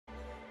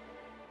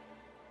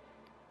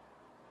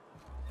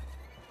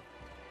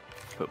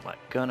put my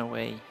gun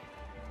away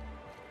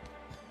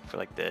for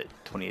like the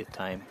 20th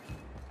time.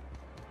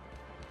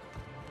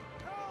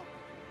 Help!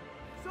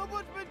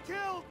 Someone's been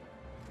killed!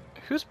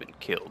 Who's been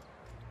killed?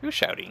 Who's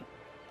shouting?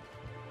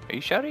 Are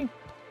you shouting?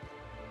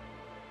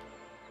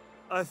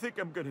 I think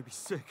I'm gonna be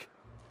sick.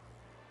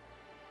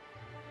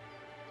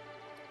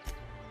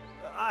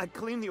 I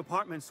clean the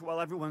apartments while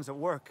everyone's at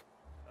work.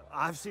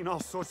 I've seen all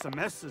sorts of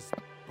messes,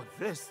 but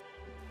this...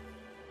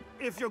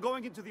 If you're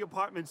going into the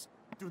apartments,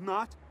 do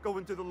not go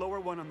into the lower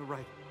one on the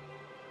right.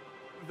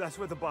 That's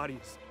where the body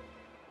is.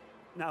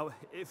 Now,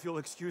 if you'll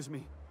excuse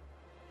me,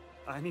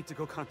 I need to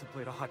go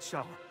contemplate a hot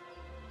shower.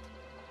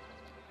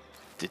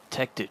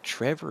 Detective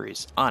Trevor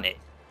is on it.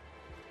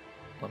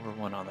 Lower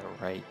one on the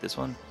right. This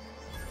one?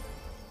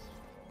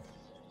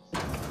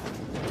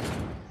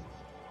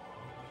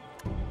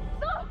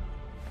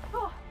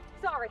 Oh,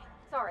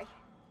 sorry.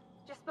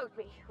 Just spooked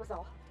me, was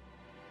all.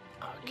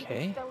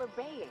 Okay. Still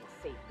obeying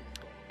safety.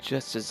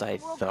 Just as I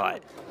Well,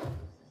 thought. good.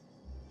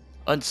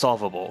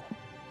 Unsolvable.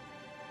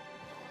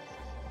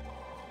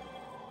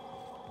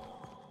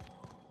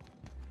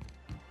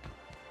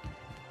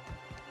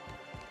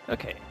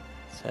 Okay.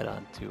 Let's head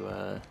on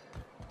to,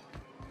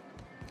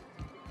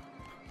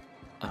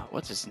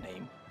 what's his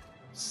name?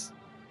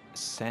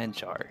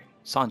 Sanjar.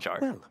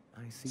 Well,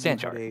 I see you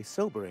Sanjay. had a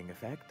sobering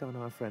effect on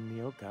our friend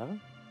Nyoka.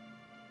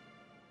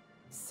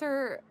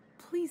 Sir,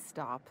 please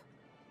stop.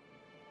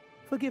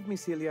 Forgive me,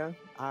 Celia.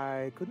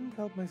 I couldn't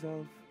help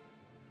myself.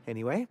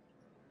 Anyway,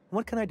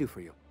 what can I do for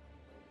you?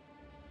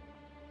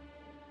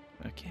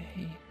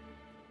 Okay.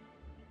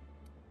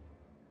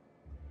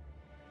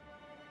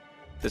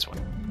 This one.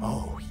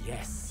 Oh,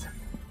 yes.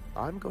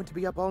 I'm going to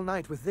be up all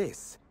night with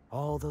this.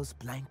 All those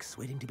blanks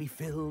waiting to be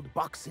filled,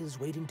 boxes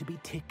waiting to be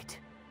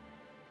ticked.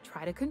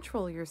 Try to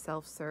control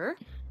yourself, sir.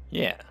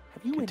 Yeah.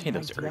 Have you any Contain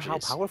those idea how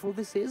urges. powerful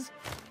this is?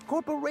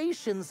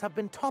 Corporations have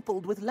been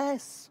toppled with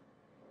less.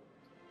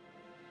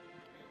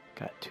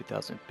 Got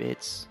 2,000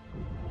 bits.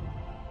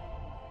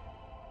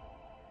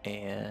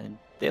 And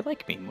they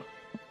like me.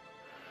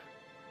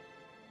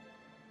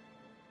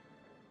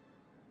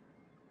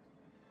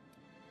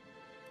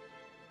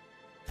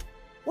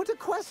 What a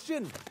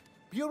question!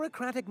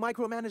 Bureaucratic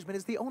micromanagement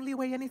is the only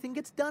way anything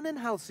gets done in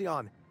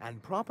Halcyon,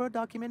 and proper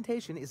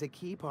documentation is a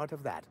key part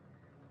of that.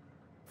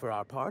 For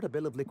our part, a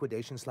bill of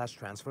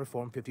liquidation/transfer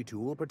Form 52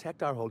 will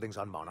protect our holdings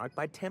on Monarch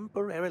by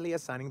temporarily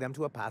assigning them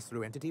to a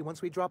pass-through entity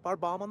once we drop our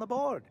bomb on the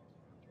board.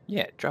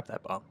 Yeah, drop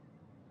that bomb.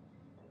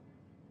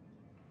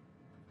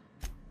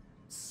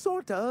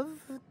 Sort of.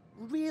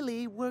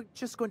 Really, we're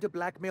just going to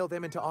blackmail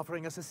them into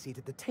offering us a seat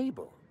at the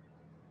table.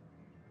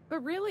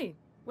 But really,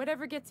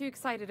 whatever gets you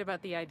excited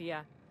about the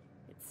idea.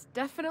 It's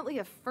definitely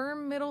a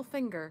firm middle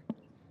finger.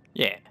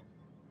 Yeah.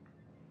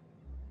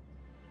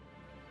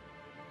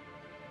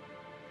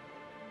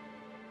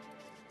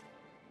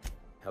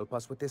 Help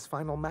us with this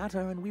final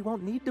matter, and we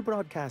won't need to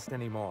broadcast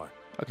anymore.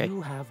 Okay.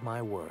 You have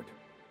my word.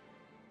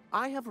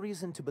 I have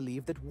reason to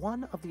believe that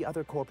one of the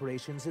other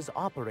corporations is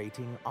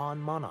operating on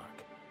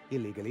Monarch,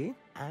 illegally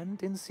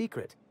and in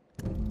secret.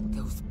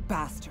 Those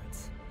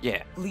bastards.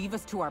 Yeah. Leave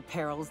us to our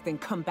perils, then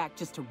come back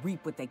just to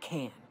reap what they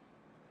can.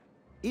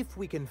 If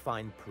we can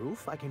find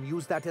proof, I can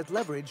use that as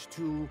leverage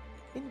to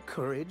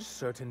encourage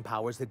certain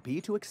powers that be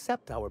to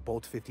accept our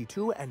Bolt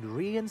 52 and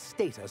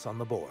reinstate us on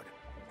the board.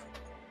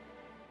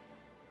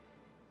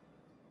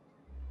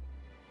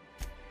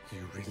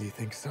 You really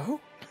think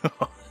so?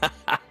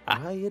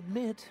 I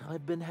admit,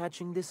 I've been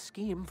hatching this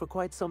scheme for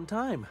quite some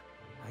time.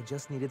 I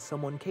just needed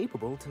someone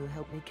capable to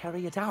help me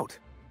carry it out.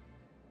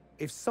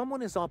 If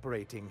someone is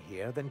operating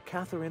here, then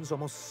Catherine's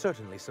almost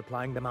certainly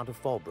supplying them out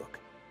of Fallbrook.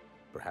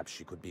 Perhaps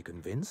she could be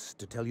convinced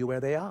to tell you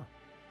where they are.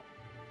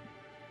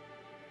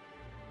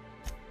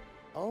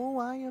 Oh,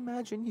 I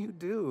imagine you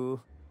do.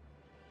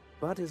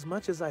 But as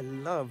much as I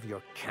love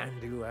your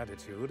can-do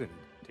attitude and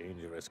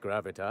dangerous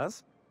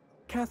gravitas,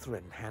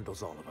 Catherine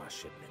handles all of our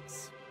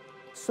shipments.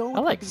 So I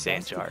like it would be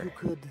best if Sanjay. you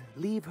could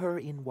leave her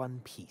in one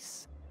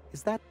piece.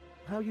 Is that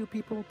how you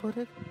people put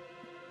it?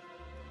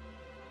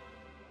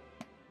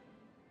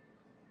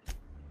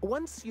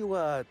 Once you,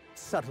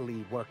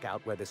 subtly work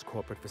out where this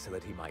corporate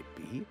facility might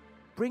be,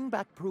 bring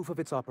back proof of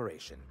its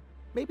operation.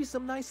 Maybe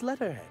some nice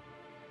letterhead.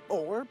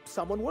 Or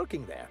someone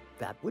working there.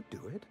 That would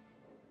do it.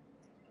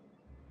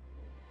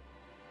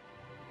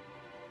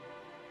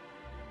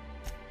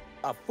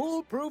 A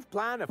foolproof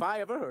plan if I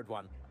ever heard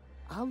one.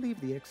 I'll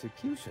leave the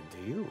execution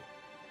to you.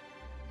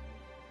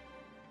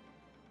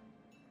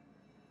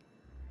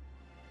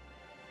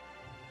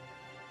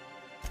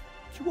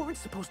 You weren't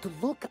supposed to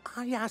look.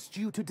 I asked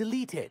you to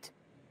delete it.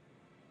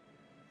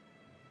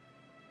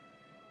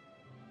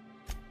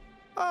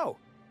 Oh,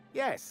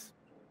 yes.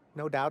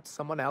 No doubt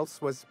someone else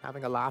was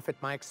having a laugh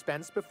at my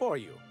expense before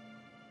you.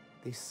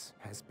 This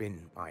has been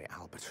my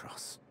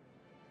albatross.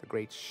 The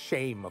great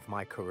shame of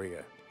my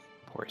career.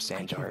 Poor I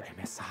Sanjar. gave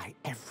MSI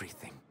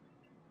everything.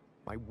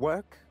 My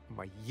work,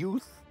 my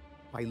youth,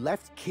 my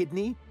left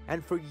kidney,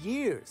 and for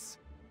years,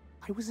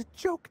 I was a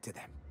joke to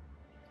them.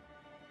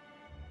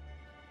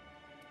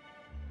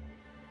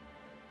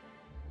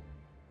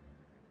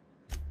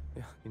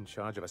 In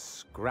charge of a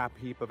scrap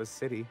heap of a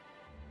city.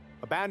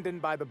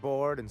 Abandoned by the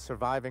board and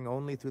surviving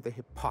only through the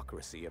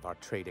hypocrisy of our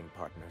trading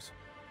partners.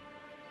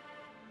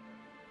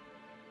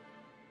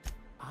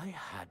 I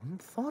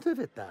hadn't thought of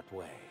it that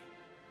way.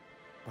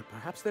 But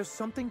perhaps there's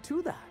something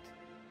to that.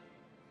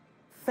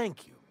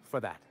 Thank you for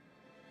that.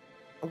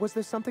 Was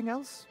there something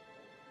else?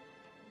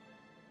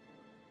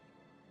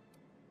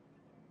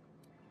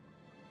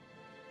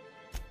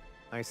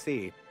 I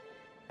see.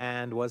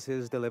 And was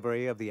his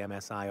delivery of the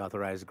MSI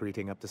authorized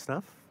greeting up to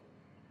snuff?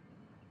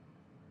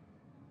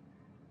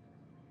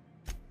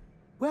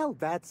 Well,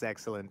 that's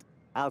excellent.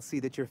 I'll see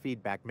that your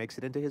feedback makes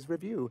it into his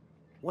review.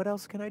 What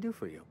else can I do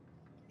for you?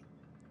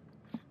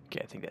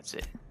 Okay, I think that's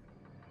it.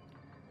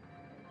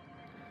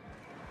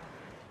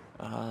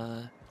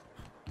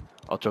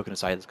 All joking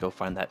aside, let's go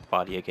find that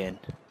body again.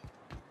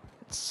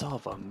 Let's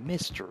solve a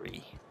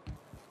mystery.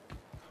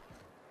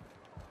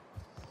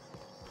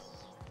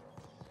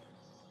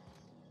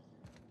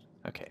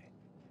 Okay,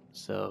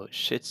 so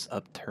shit's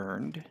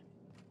upturned.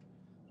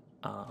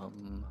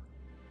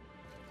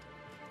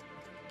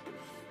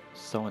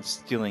 Someone's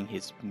stealing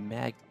his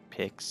mag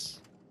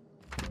picks.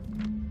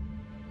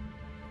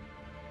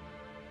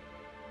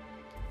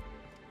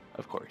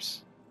 Of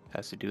course,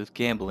 has to do with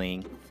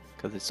gambling,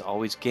 because it's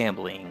always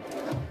gambling.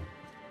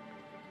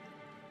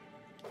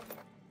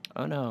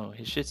 Oh no,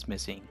 his shit's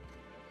missing.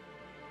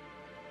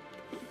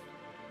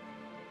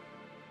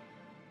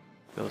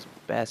 Those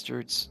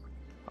bastards,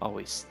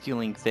 always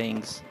stealing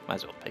things. Might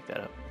as well pick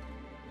that up.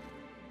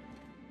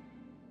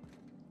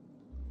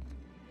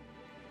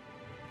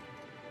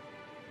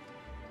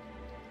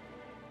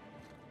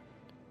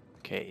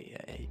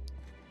 Okay,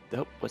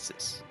 oh, what's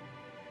this?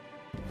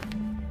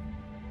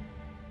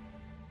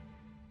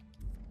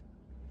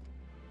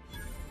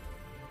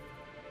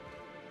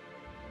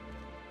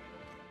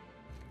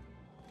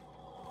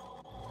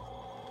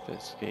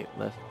 Investigate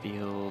left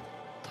field,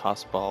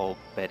 toss ball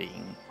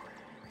betting.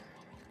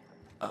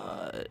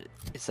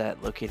 Is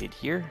that located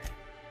here?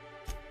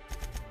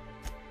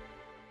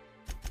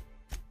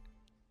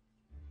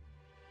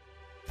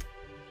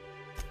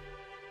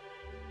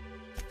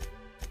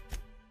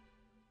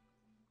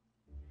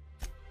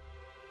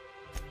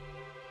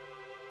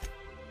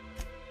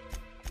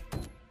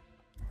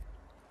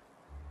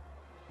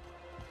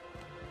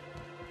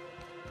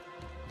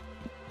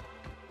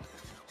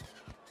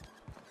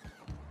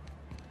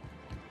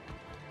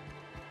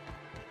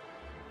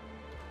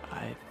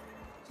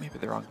 Maybe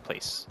the wrong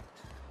place.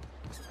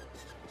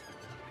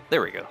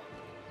 There we go.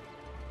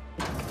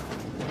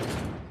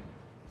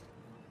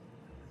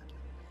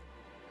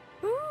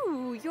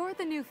 Ooh, you're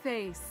the new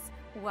face.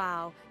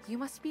 Wow, you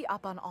must be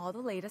up on all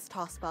the latest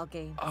tossball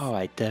games. Oh,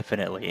 I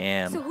definitely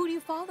am. So who do you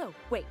follow?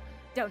 Wait,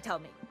 don't tell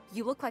me.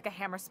 You look like a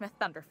Hammersmith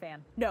Thunder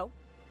fan. No,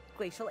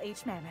 Glacial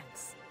H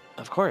Mammoths.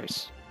 Of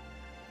course.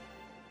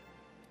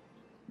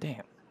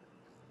 Damn.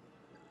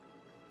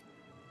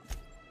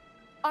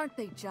 Aren't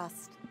they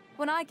just?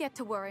 When I get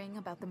to worrying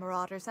about the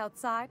marauders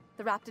outside,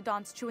 the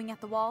raptidons chewing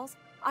at the walls,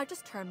 I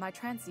just turn my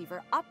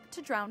transceiver up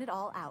to drown it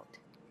all out.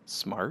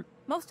 Smart.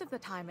 Most of the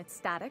time it's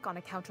static on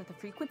account of the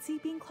frequency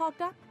being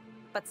clogged up,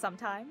 but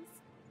sometimes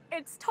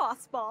it's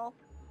tossball.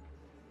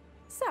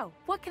 So,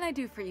 what can I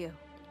do for you?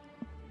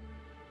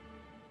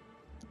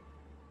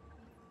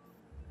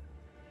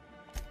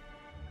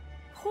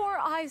 Poor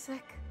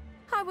Isaac.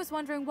 I was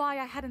wondering why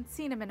I hadn't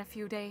seen him in a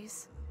few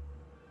days.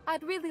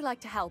 I'd really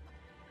like to help.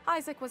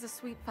 Isaac was a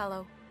sweet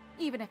fellow,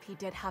 even if he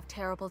did have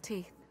terrible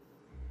teeth.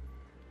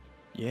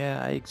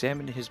 Yeah, I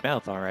examined his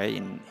mouth, alright,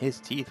 and his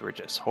teeth were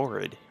just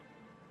horrid.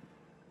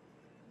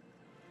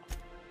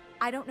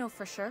 I don't know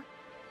for sure,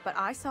 but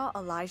I saw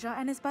Elijah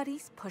and his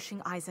buddies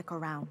pushing Isaac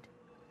around.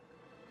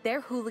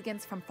 They're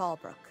hooligans from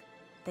Fallbrook.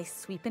 They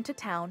sweep into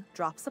town,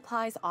 drop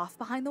supplies off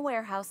behind the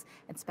warehouse,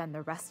 and spend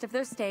the rest of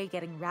their stay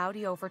getting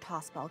rowdy over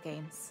tossball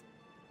games.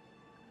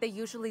 They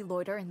usually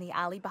loiter in the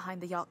alley behind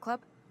the yacht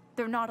club.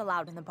 They're not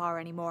allowed in the bar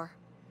anymore.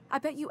 I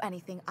bet you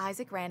anything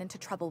Isaac ran into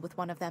trouble with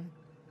one of them.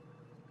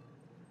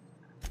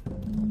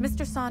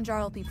 Mr. Sanjay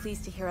will be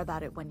pleased to hear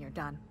about it when you're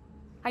done.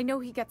 I know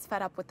he gets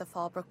fed up with the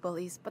Fallbrook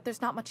bullies, but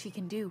there's not much he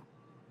can do.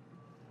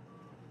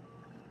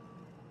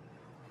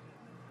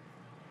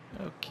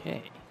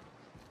 Okay.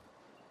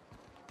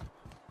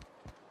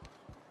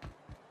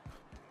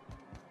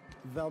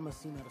 Velma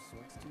seem out of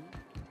sorts to you?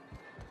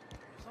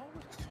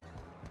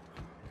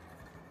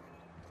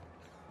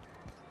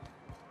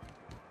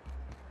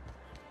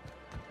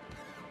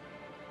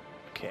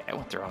 Okay, I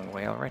went the wrong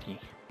way already.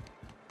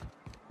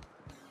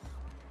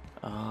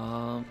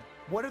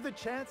 What are the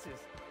chances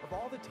of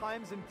all the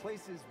times and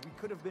places we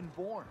could have been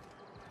born?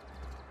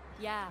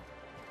 Yeah.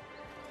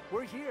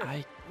 We're here,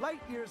 light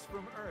years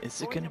from Earth.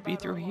 Is it gonna be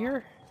through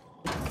here?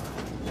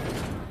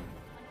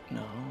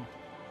 No.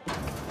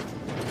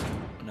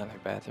 Another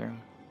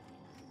bathroom.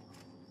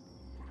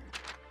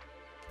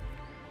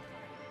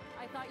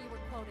 I thought you were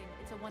quoting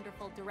It's a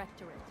Wonderful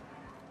Directorate.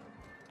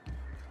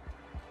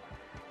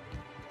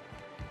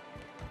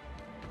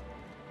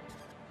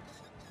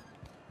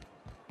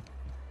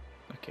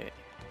 Okay.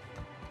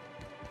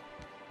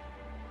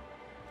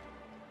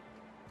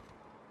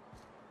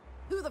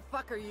 Who the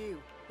fuck are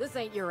you? This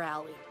ain't your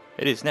alley.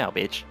 It is now,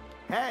 bitch.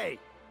 Hey,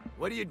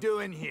 what are you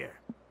doing here?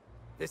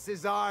 This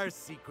is our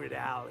secret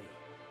alley.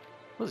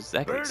 What is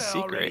exactly a Berta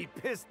secret? already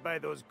pissed by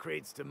those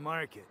crates to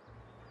market.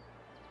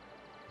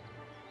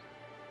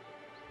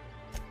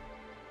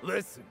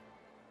 Listen,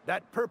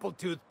 that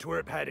purple-toothed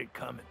twerp had it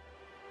coming.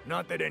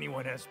 Not that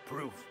anyone has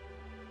proof.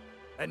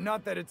 And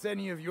not that it's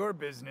any of your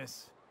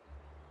business.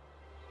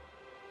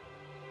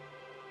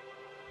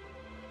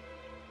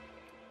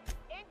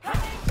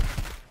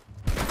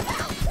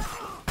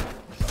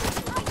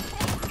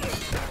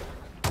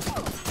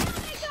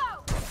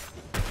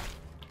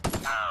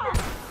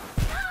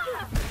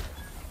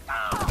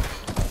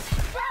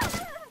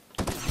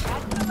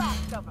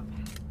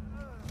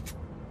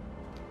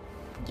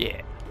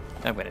 Yeah,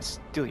 I'm gonna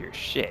steal your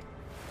shit.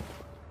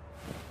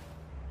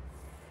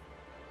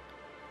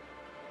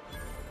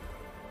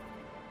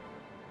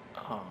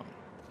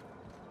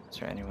 Is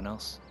there anyone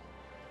else?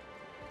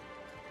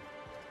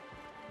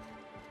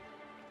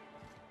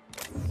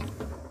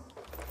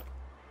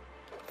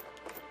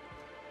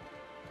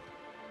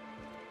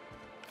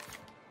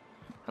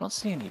 I don't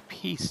see any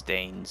pee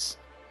stains.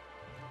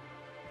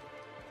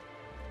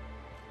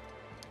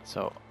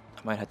 So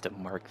I might have to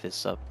mark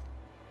this up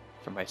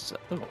for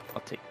myself. Oh,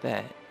 I'll take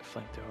that.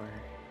 Flamethrower.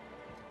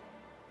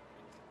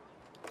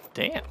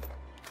 Damn.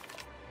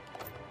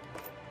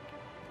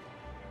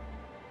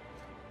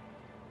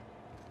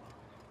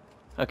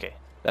 Okay,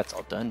 that's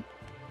all done.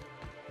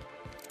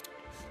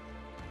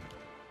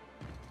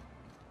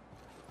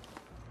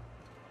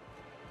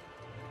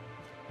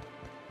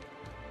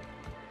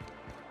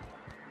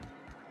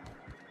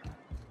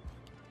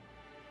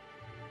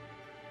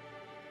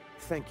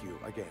 Thank you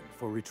again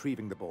for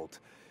retrieving the bolt.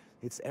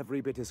 It's every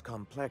bit as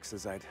complex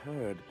as I'd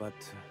heard, but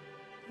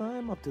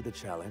I'm up to the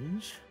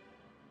challenge.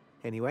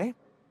 Anyway,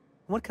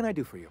 what can I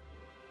do for you?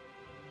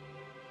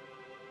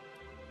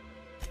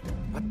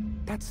 But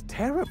that's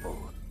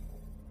terrible.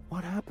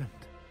 What happened?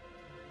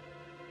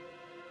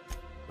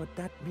 But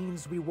that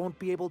means we won't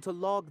be able to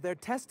log their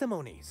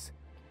testimonies.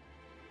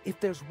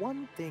 If there's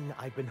one thing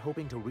I've been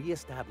hoping to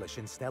re-establish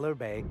in Stellar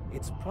Bay,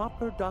 it's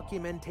proper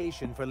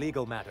documentation for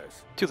legal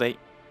matters. Too late.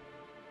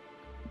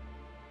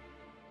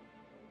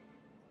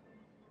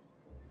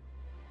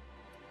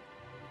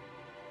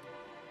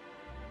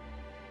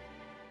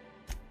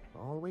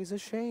 Always a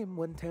shame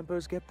when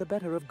tempers get the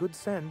better of good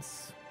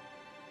sense.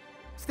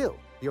 Still,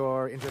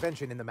 your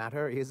intervention in the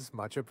matter is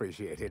much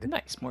appreciated.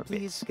 Nice, more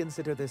Please bits.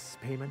 consider this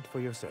payment for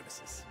your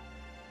services.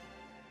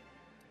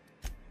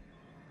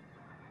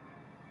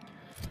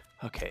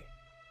 Okay,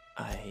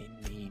 I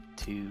need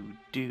to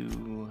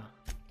do...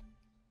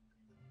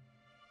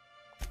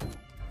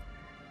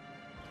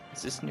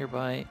 Is this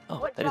nearby? Oh,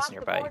 What that is dropped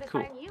nearby. the board to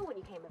Cool. find you when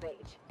you came of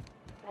age?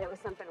 Bet it was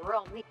something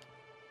real neat.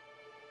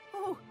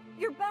 Oh,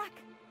 you're back.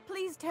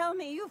 Please tell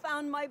me you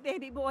found my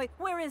baby boy.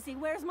 Where is he?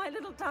 Where's my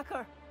little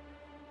Tucker?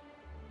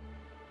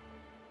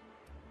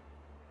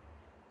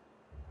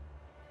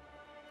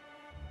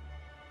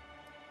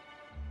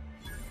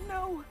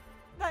 No,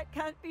 that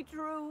can't be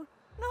true.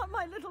 Not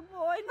my little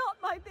boy, not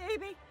my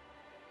baby.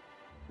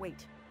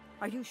 Wait,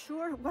 are you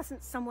sure it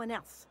wasn't someone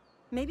else?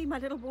 Maybe my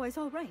little boy's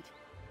all right.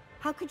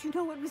 How could you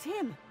know it was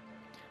him?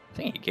 I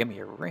think you gave me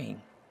a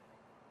ring.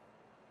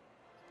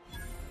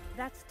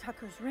 That's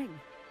Tucker's ring.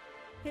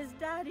 His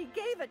daddy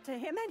gave it to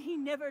him and he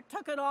never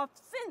took it off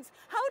since.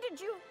 How did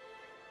you...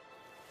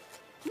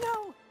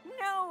 No,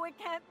 no, it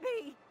can't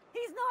be.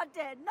 He's not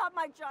dead, not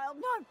my child,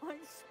 not my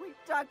sweet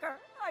Tucker.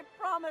 I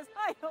promise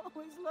I'd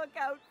always look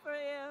out for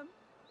him.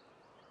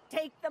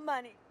 Take the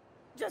money.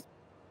 Just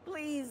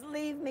please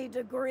leave me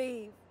to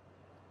grieve.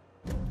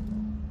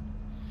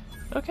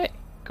 Okay,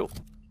 cool.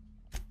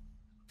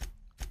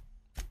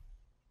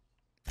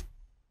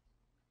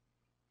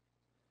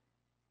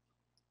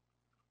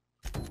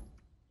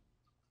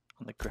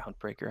 On the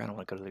Groundbreaker. I don't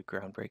want to go to the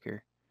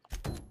Groundbreaker.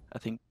 I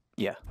think,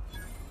 yeah.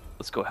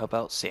 Let's go help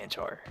out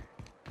Sanjay.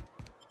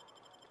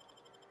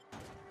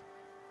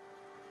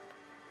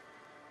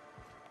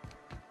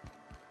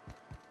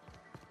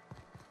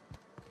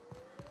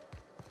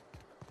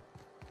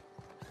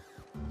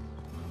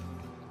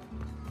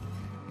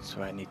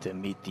 So I need to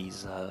meet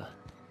these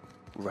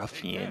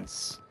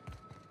ruffians.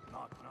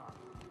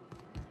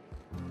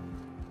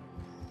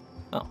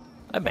 Oh,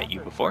 I met you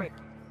before.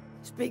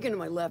 Speaking to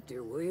my left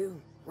ear, will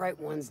you? Right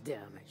one's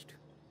damaged.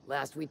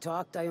 Last we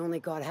talked, I only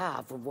got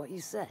half of what you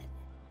said.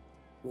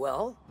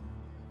 Well,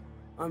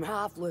 I'm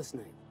half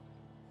listening.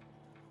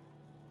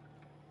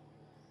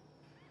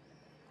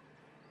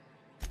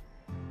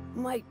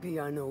 Might be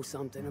I know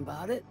something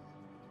about it.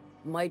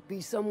 Might be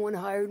someone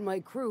hired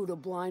my crew to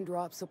blind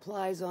drop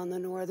supplies on the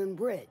northern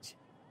bridge.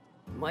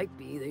 Might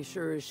be they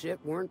sure as shit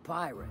weren't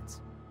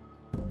pirates.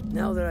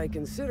 Now that I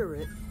consider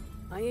it,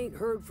 I ain't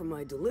heard from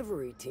my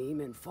delivery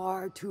team in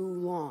far too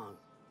long.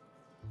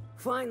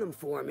 Find them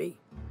for me,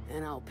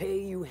 and I'll pay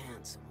you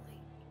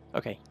handsomely.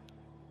 Okay.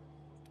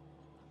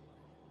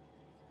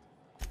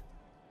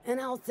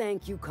 And I'll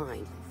thank you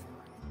kindly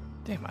for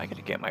it. Damn, I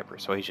gotta get my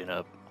persuasion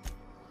up.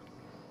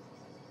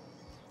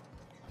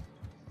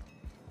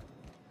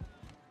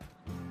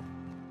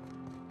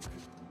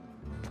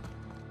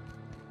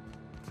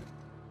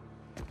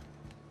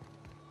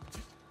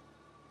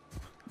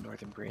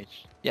 Northern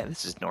Bridge. Yeah,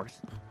 this is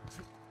north.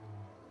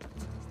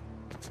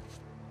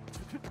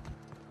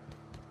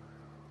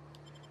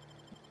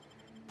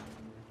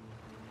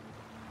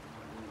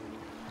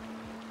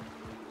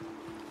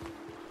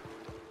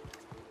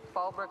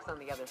 Fallbrook's on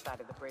the other side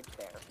of the bridge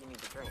there if you need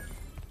a drink.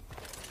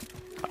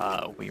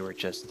 We were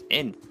just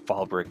in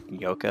Fallbrook,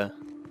 Yoka.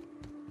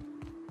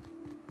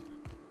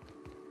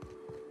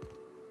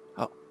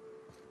 Oh,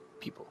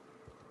 people.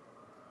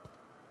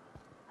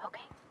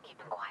 Okay, keep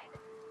it quiet.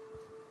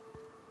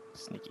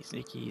 Sneaky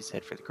sneakies,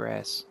 head for the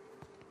grass.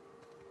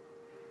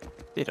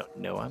 They don't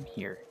know I'm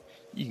here,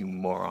 you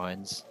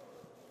morons.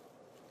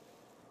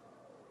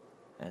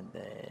 And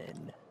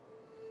then...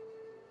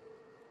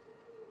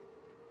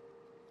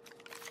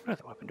 what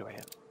other weapon do I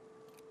have?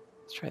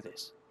 Let's try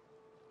this.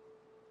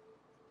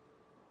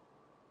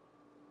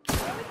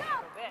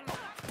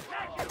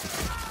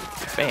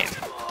 Bam!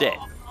 Dead.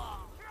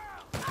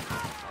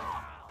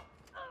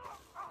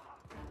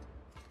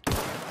 That's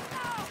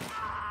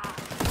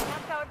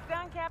how it's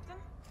done, Captain.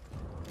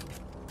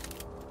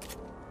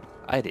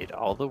 I did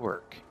all the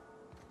work.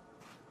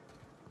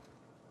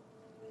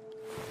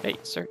 Hey,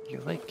 sir,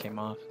 your leg came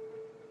off.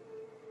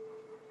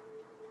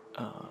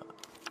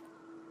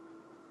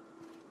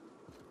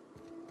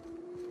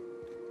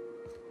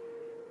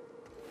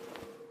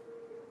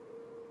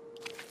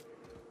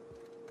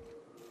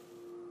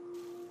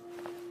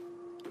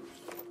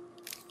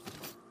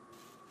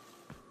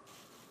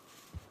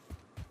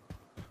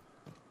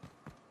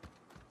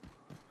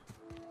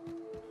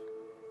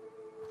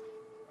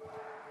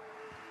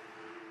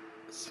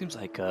 Seems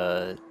like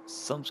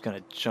something's gonna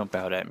jump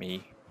out at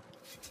me.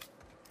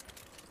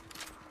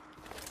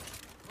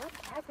 What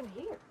happened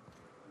here?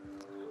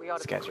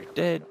 These guys are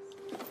dead.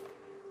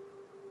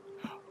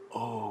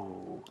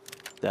 Oh,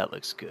 that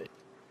looks good.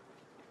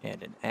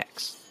 And an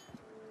axe.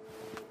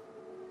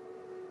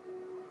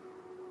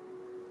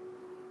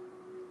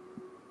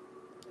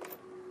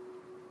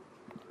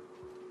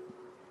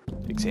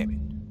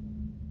 Examine.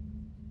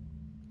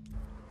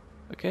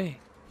 Okay.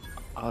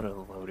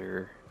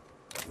 Autoloader.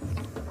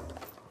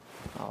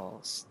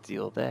 I'll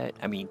steal that.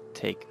 I mean,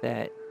 take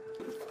that.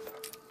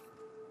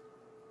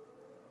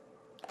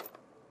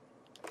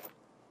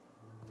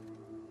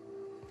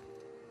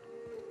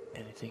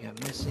 Anything I'm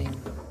missing?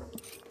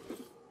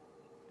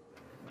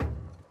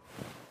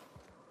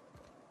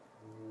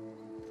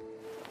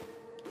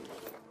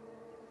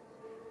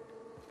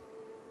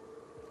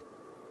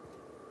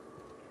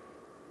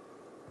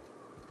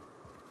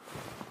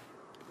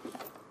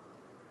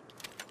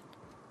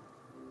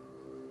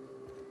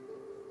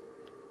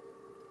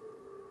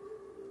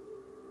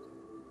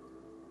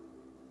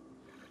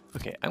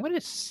 Okay, I'm gonna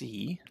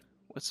see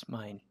what's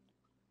mine.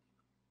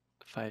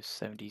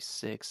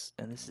 576,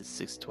 and this is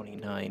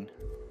 629.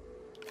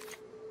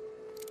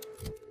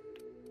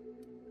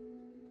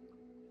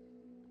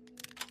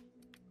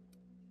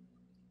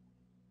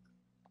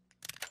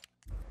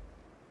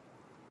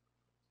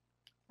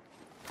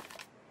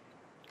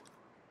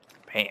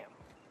 Bam.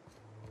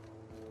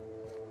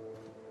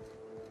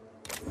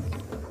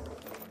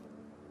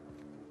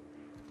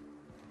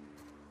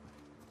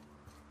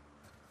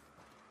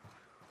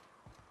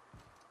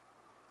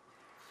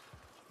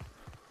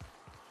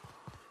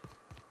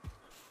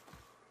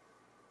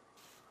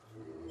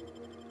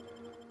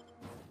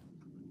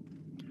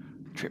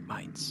 Trip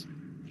mines.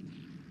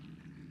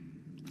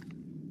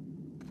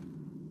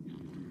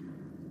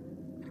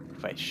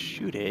 If I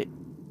shoot it,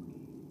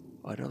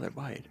 oh, I know they're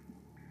wide.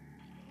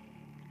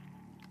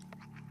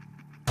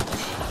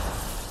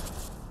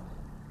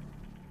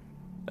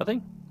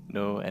 Nothing?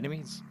 No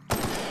enemies?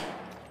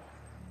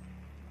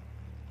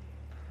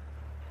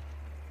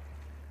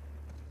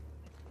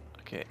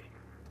 Okay.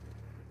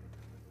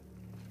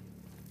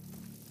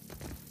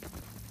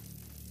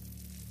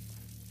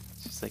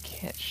 It's just I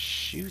can't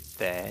shoot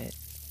that.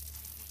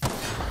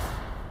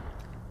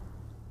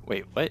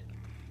 Wait, what?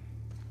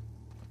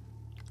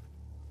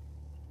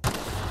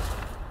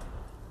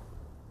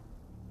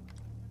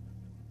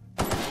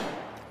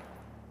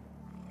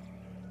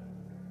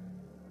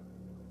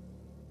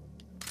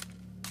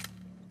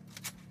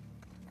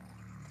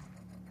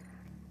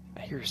 I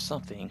hear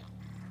something.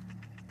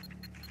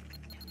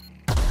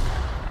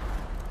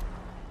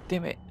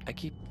 Damn it, I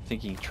keep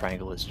thinking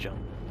triangle is jump,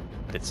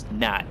 but it's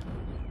not.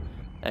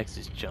 X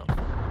is jump.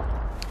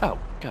 Oh,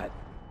 god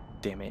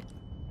damn it.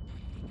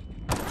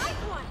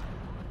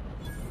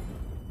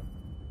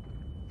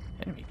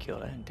 Enemy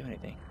killed, I didn't do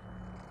anything.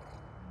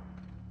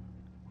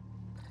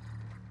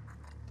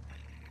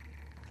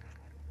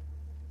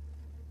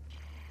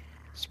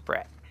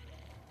 Sprat.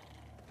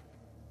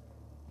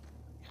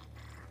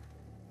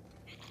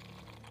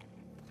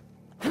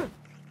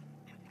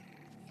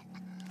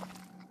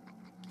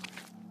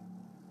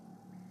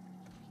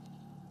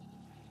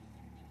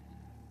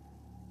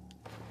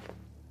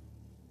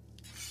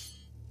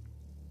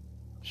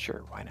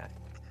 Sure, why not?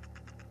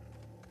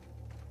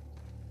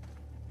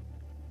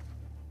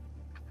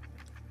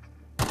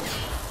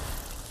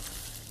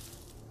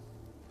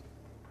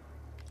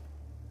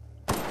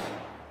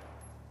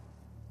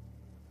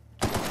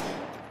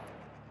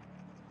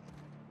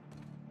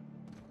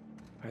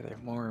 Are there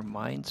more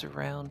mines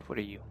around? What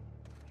are you?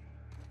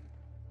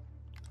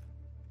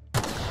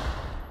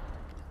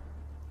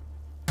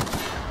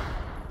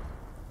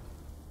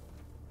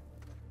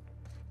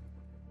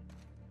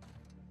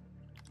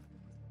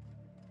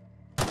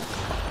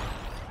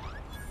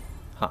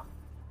 Huh.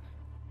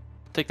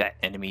 Take that,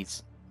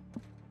 enemies.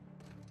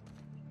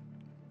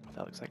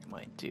 That looks like a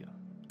mine too.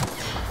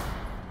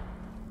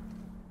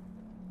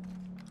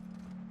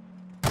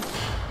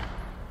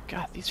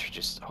 God, these are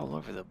just all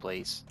over the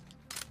place.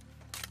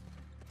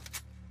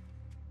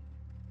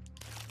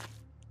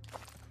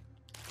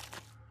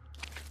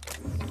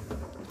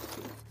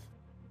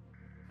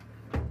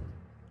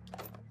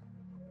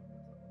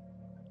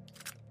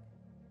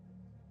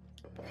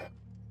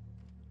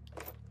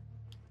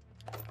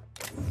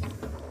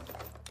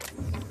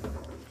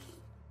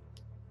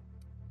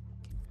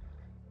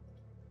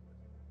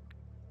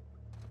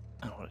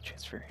 I don't want to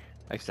transfer.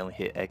 I accidentally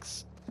hit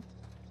X.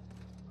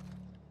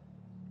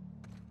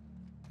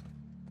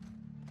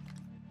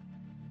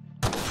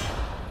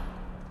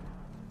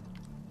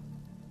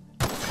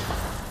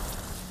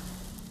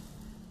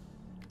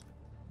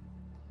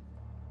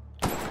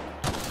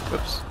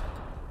 Whoops.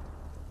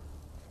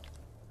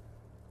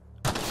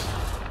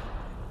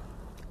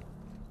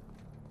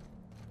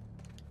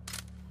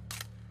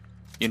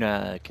 You're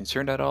not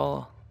concerned at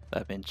all?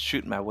 I've been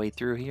shooting my way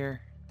through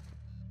here.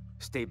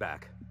 Stay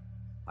back.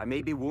 I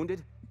may be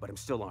wounded, but I'm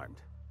still armed.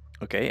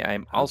 Okay,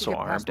 I'm How'd you also get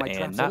past armed my and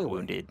traps not anyway?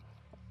 wounded.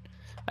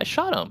 I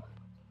shot him.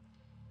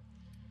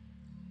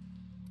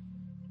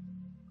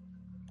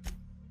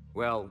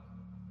 Well,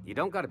 you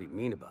don't gotta be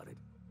mean about it.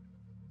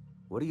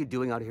 What are you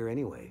doing out here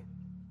anyway?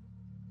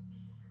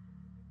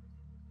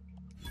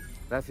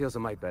 That feels a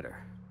mite better.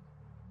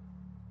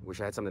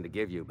 Wish I had something to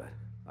give you, but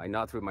I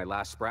gnawed through my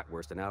last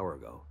Spratwurst an hour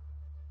ago.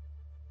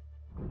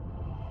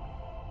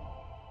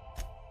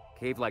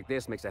 Cave like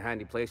this makes a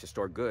handy place to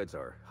store goods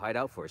or hide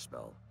out for a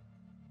spell.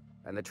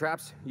 And the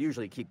traps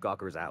usually keep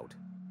gawkers out.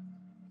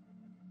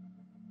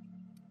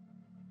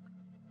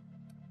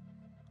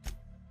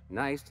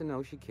 Nice to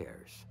know she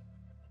cares.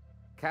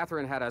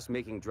 Catherine had us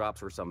making drops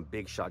for some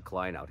big-shot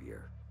client out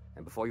here.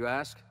 And before you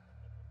ask,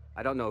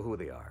 I don't know who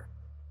they are.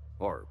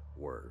 Or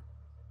were.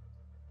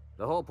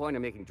 The whole point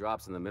of making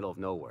drops in the middle of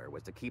nowhere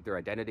was to keep their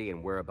identity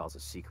and whereabouts a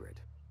secret.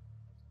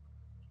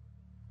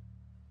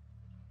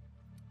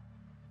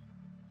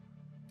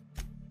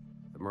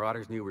 The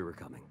Marauders knew we were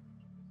coming.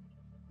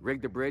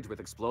 Rigged the bridge with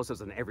explosives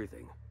and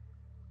everything.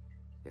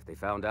 If they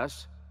found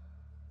us,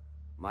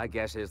 my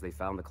guess is they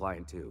found the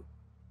client too.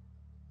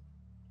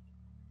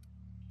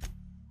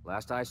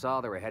 Last I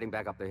saw, they were heading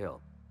back up the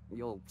hill.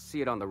 You'll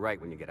see it on the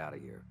right when you get out of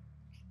here.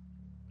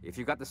 If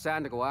you got the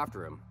sand to go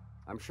after him,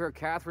 I'm sure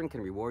Catherine can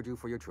reward you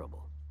for your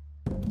trouble.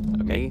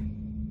 Okay. Me?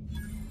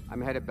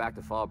 I'm headed back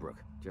to Fallbrook,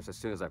 just as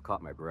soon as I've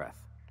caught my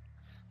breath.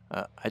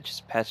 I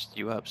just patched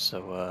you up,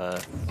 so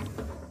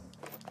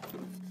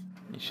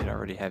you should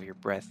already have your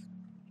breath.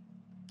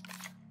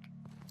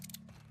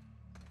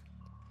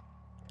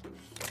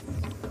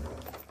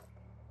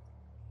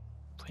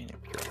 Plain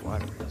and pure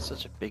water. It's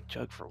such a big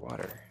jug for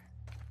water.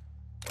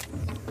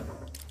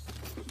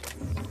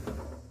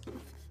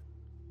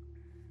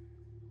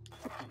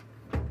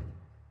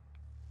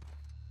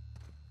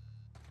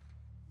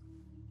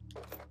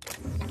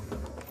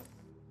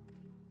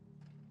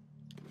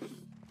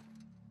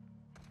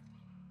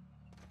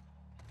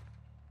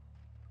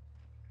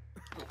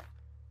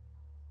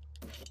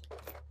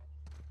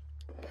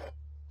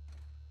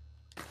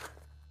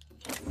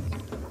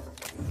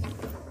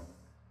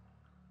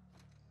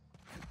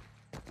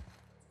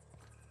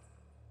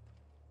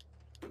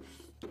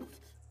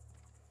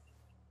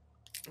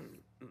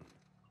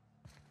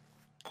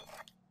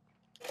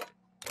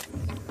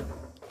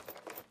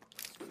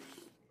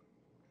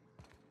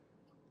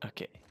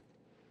 Okay.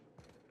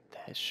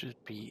 That should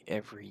be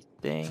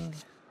everything.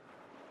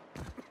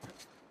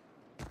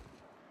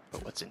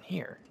 But what's in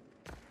here?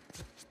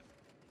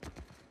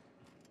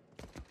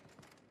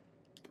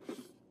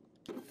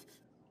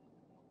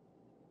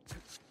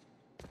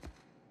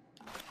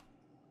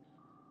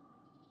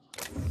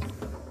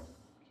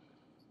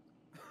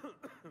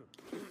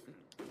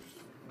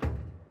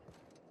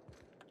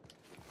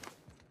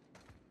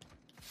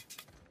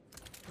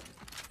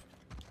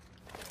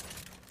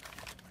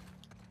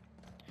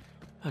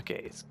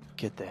 Okay, let's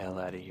get the hell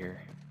out of here.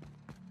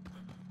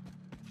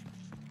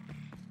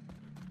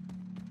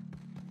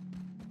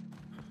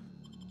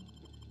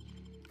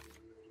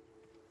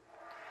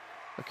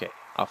 Okay,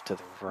 off to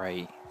the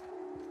right.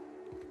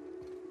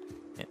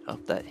 And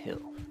up that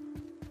hill.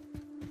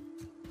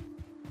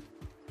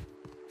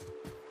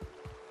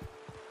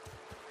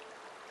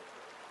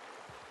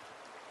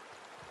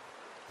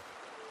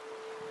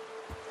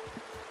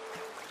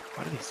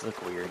 Why do these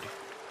look weird?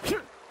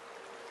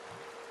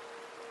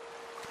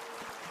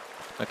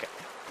 Okay.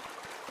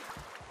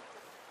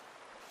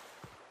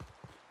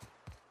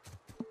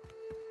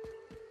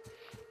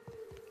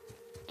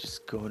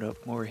 Just going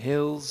up more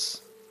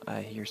hills.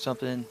 I hear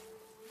something.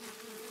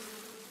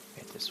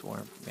 Mantis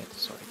swarm,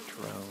 Mantisaur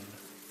drone.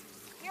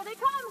 Here they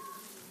come!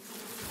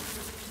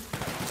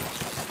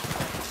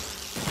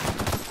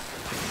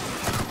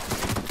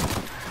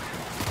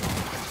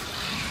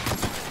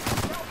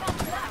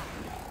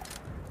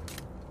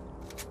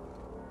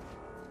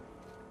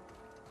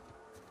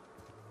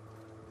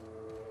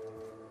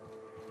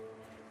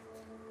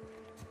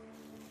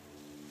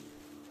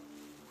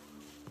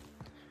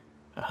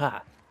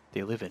 Aha,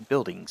 they live in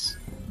buildings.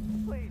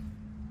 Please,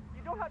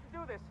 you don't have to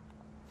do this.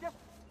 Just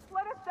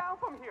let us down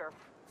from here.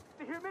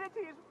 The humidity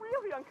is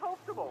really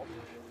uncomfortable.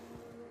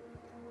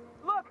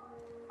 Look,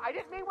 I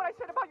didn't mean what I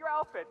said about your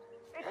outfit.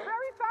 It's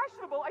very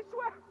fashionable, I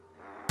swear.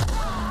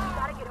 You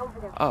gotta get over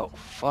there. Oh,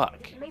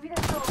 fuck. Maybe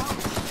they're still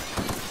alive.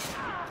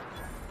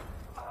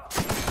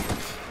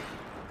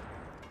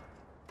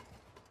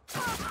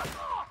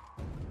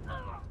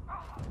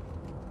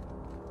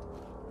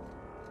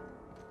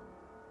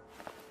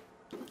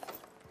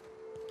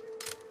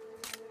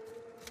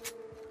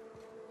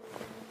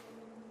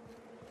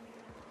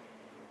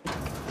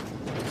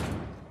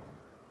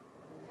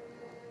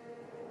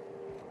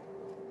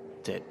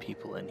 Dead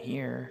people in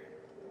here.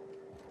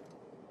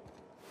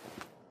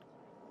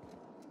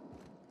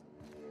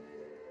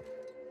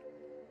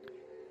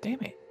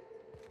 Damn it.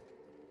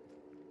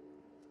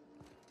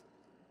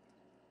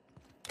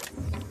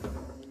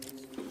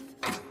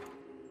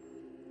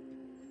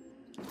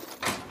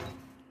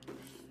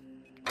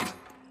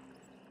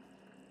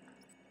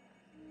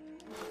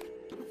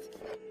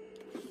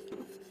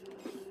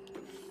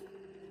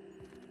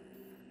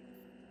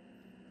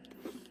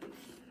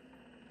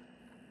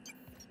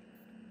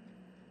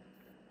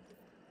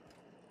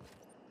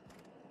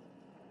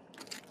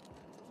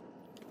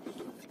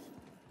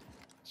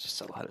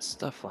 Just a lot of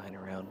stuff lying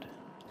around.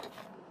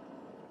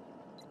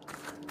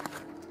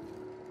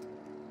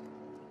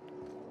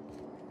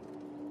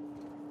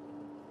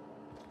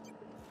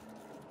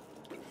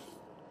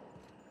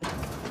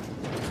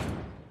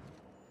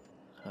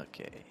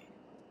 Okay.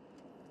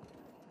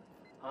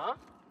 Huh?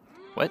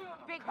 What?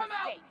 Big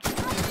mistake.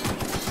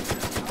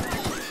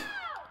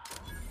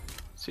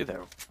 See that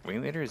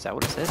ringleader? Is that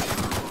what it said?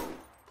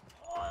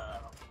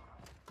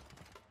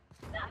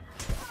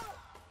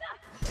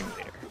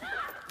 Ringleader.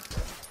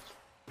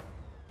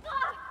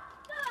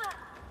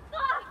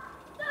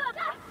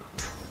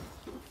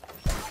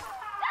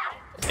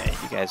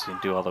 Yeah, you guys can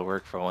do all the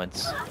work for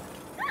once.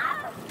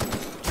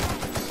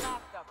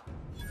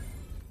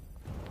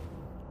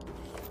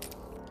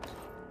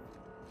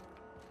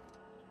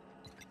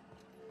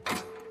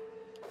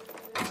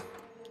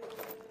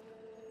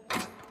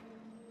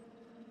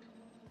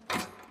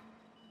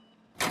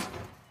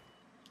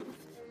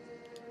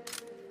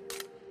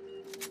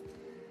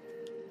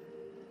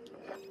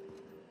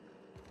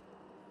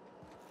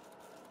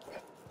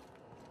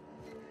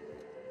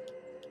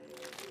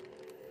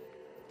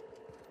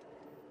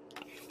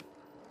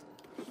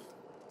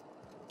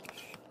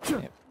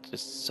 Yeah,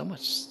 just so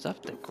much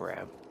stuff to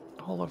grab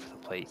all over the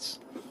place.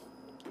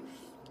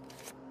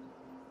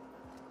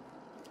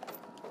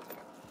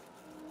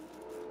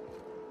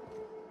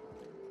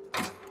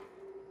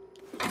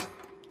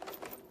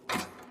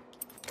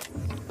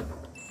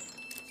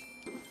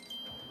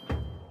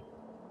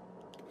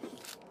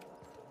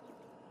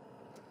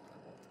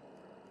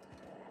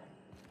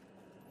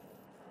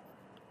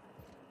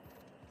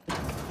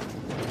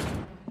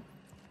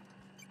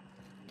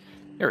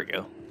 There we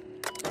go.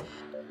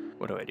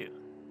 What do I do?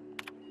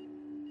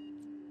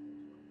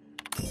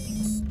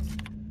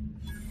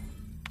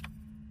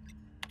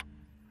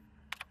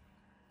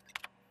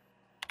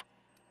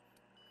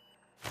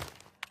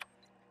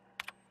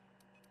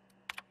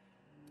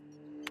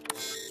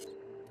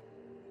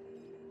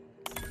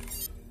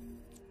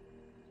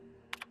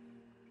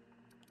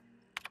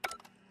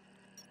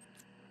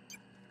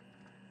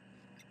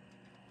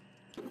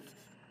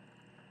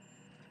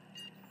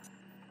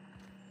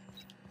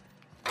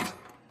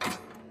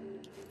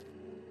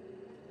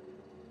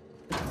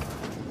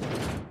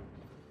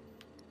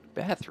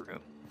 Bathroom.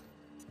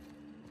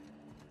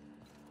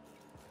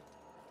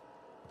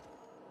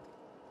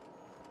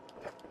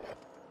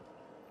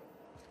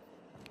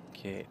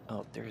 Okay,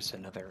 oh, there's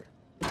another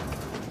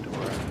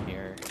door up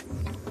here.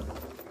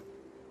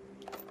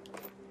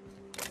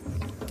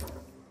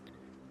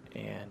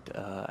 And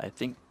I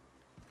think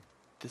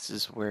this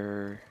is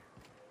where...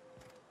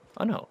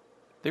 Oh no,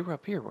 they were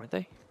up here, weren't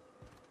they?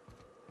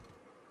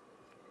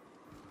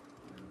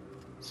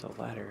 So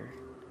ladder.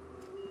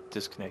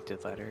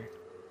 Disconnected ladder.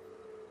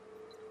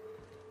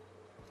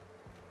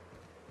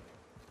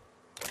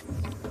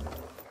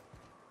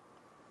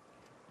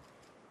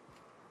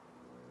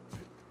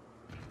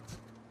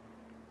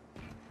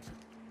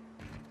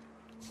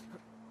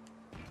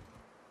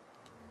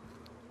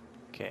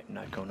 Okay, I'm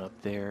not going up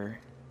there.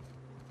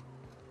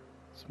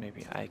 So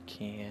maybe I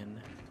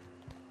can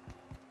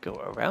go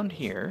around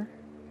here.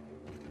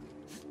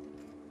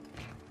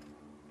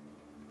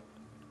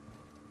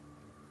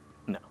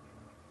 No.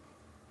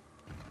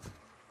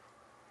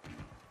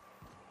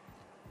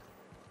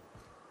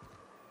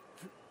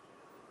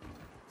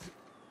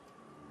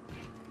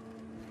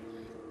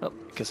 Oh,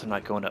 I guess I'm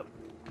not going up.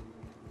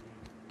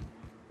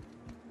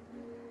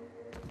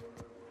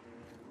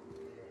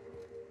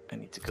 I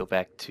need to go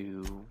back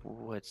to,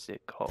 what's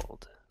it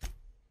called?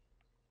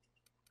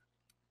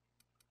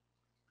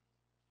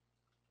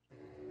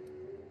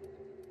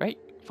 Right?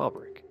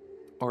 Fallbrook.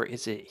 Or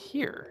is it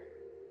here?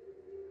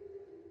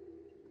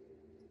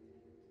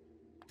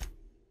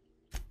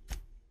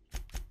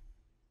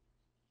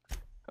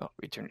 Oh,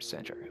 return to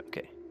Sanjay.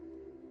 Okay.